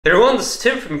Hey everyone, this is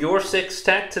Tim from Your 6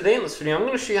 Tech. Today in this video, I'm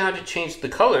going to show you how to change the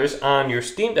colors on your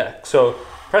Steam Deck. So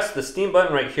press the Steam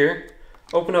button right here,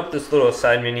 open up this little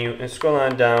side menu, and scroll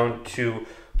on down to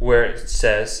where it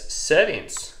says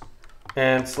Settings,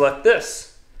 and select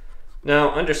this. Now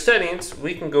under Settings,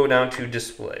 we can go down to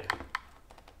Display.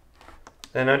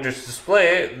 Then under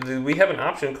Display, we have an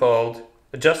option called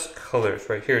Adjust Colors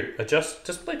right here. Adjust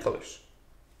Display Colors.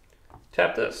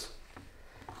 Tap this.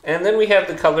 And then we have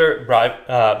the color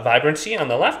vibrancy on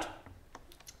the left.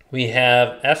 We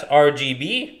have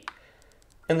sRGB,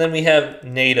 and then we have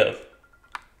native.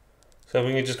 So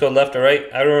we can just go left or right.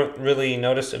 I don't really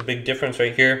notice a big difference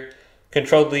right here.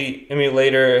 Control the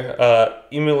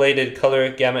emulated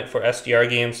color gamut for SDR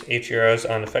games, HDRs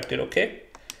unaffected, okay.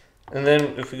 And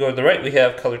then if we go to the right, we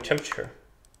have color temperature.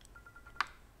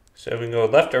 So we can go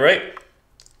left or right.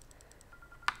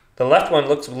 The left one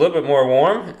looks a little bit more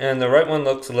warm, and the right one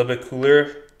looks a little bit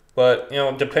cooler. But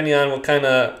depending on what kind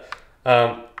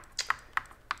of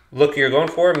look you're going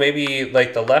for, maybe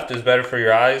like the left is better for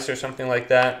your eyes or something like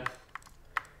that.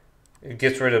 It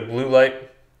gets rid of blue light.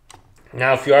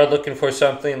 Now, if you are looking for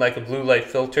something like a blue light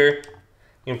filter,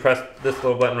 you can press this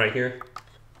little button right here.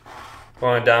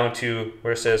 Going down to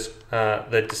where it says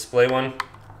the display one,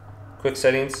 quick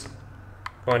settings.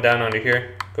 Going down under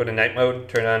here, go to night mode,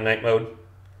 turn on night mode.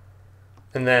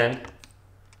 And then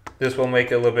this will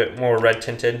make it a little bit more red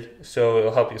tinted, so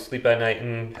it'll help you sleep at night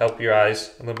and help your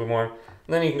eyes a little bit more.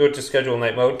 And then you can go to schedule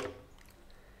night mode,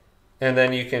 and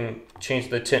then you can change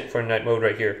the tint for night mode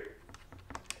right here.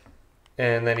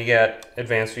 And then you got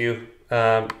advanced view,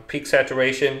 peak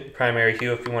saturation, primary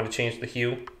hue if you want to change the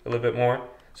hue a little bit more.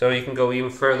 So you can go even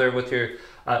further with your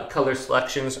color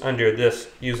selections under this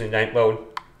using night mode.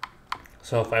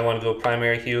 So if I want to go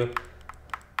primary hue,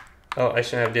 oh, I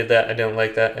shouldn't have did that. I didn't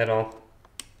like that at all.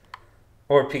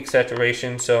 Or peak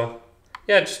saturation. So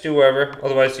yeah, just do wherever.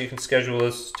 Otherwise, you can schedule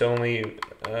this to only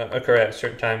occur at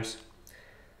certain times.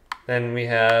 Then we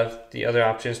have the other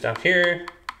options down here.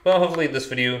 Well, hopefully this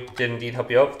video did indeed help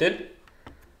you out. If it did,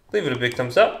 leave it a big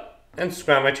thumbs up and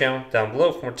subscribe to my channel down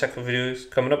below for more tech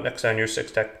videos coming up next on Your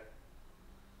 6 Tech.